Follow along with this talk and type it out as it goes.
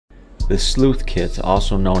The Sleuthkit,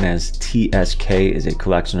 also known as TSK, is a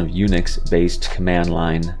collection of Unix-based command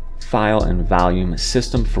line file and volume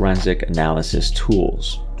system forensic analysis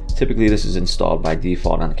tools. Typically this is installed by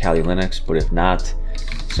default on Kali Linux, but if not,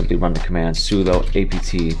 simply run the command sudo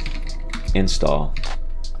apt install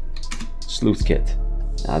Sleuthkit.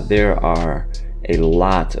 Now there are a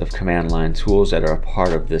lot of command line tools that are a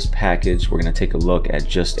part of this package. We're going to take a look at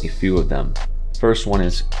just a few of them. First one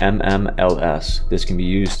is mmls. This can be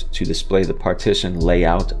used to display the partition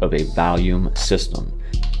layout of a volume system.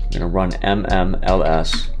 I'm going to run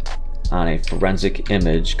mmls on a forensic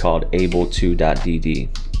image called able2.dd.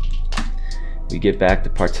 We get back the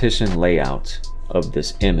partition layout of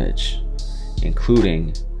this image,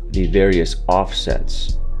 including the various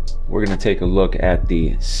offsets. We're going to take a look at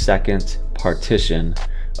the second partition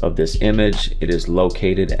of this image. It is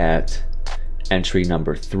located at entry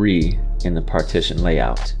number 3 in the partition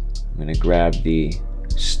layout. I'm going to grab the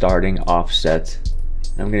starting offset.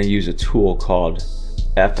 I'm going to use a tool called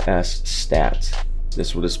fsstat.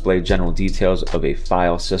 This will display general details of a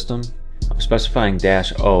file system. I'm specifying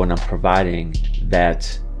 -O and I'm providing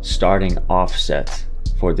that starting offset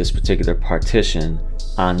for this particular partition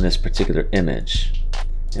on this particular image,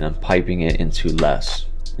 and I'm piping it into less.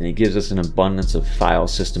 And it gives us an abundance of file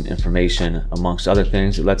system information. Amongst other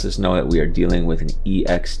things, it lets us know that we are dealing with an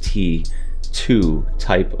ext2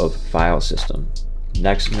 type of file system.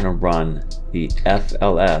 Next, I'm going to run the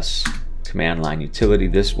fls command line utility.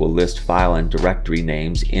 This will list file and directory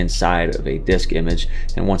names inside of a disk image,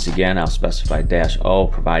 and once again I'll specify -O,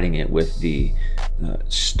 providing it with the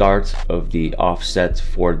start of the offset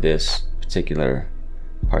for this particular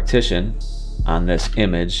partition on this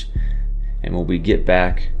image, and what we get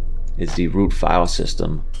back is the root file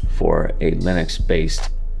system for a Linux based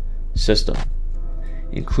system,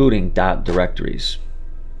 including .directories.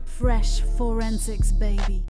 Fresh forensics, baby.